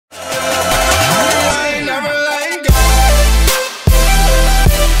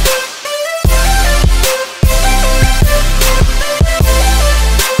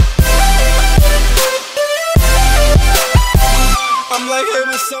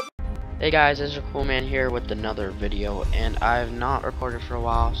Hey guys, it's your cool man here with another video, and I've not recorded for a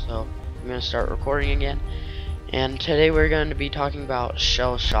while, so I'm gonna start recording again. And today we're going to be talking about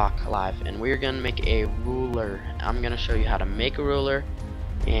Shell Shock Live, and we're gonna make a ruler. I'm gonna show you how to make a ruler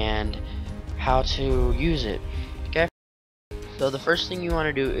and how to use it. Okay? So the first thing you want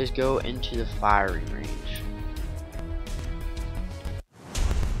to do is go into the firing range.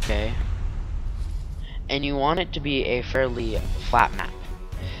 Okay? And you want it to be a fairly flat map.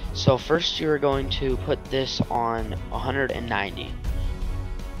 So first you are going to put this on 190.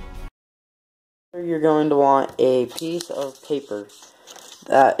 You're going to want a piece of paper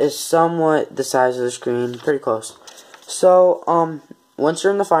that is somewhat the size of the screen, pretty close. So once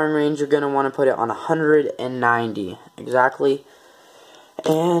you're in the firing range, you're going to want to put it on 190 exactly,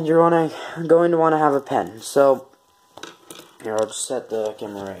 and you're going to want to have a pen. So here, I'll just set the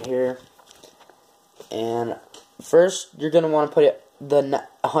camera right here, and first you're going to want to put it the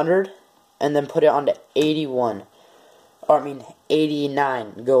 100 and then put it onto 81, or I mean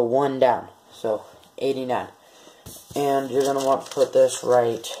 89, go one down, so 89, and you're gonna want to put this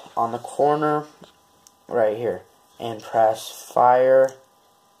right on the corner right here and press firing,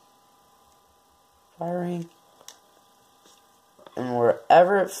 and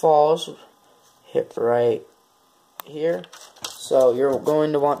wherever it falls, hit right here. So you're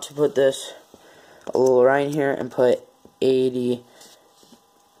going to want to put this a little right here and put 89.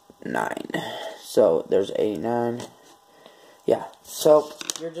 So there's 89. Yeah, so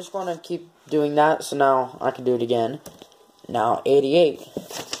you're just going to keep doing that. So now I can do it again. Now 88.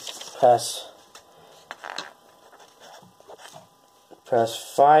 Press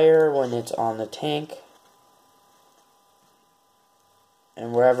fire when it's on the tank,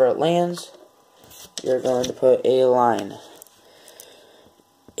 and wherever it lands, you're going to put a line.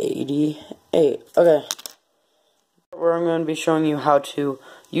 88. Okay. Where I'm going to be showing you how to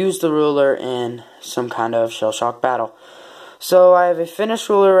use the ruler in some kind of shell shock battle. So I have a finished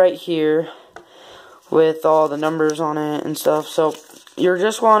ruler right here with all the numbers on it and stuff. So you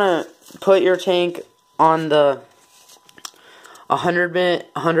just want to put your tank on the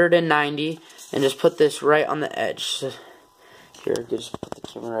 190 and just put this right on the edge. So here, just put the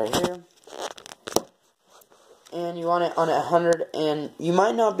camera right here. And you want it on 100, and you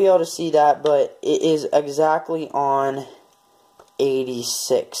might not be able to see that, but it is exactly on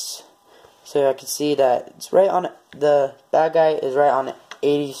 86. So I can see that it's right on, the bad guy is right on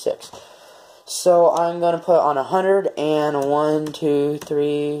 86. So I'm going to put on 100 and 1, 2,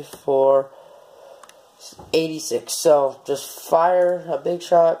 3, 4, 86. So just fire a big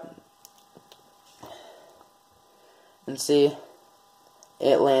shot and see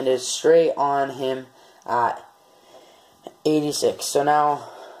it landed straight on him at 86. So now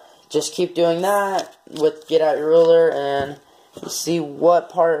just keep doing that with get out your ruler and see what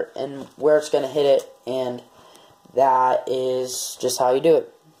part and where it's going to hit it, and that is just how you do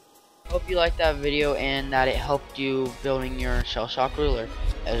it. Hope you liked that video and that it helped you building your shell shock ruler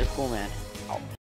as a cool man.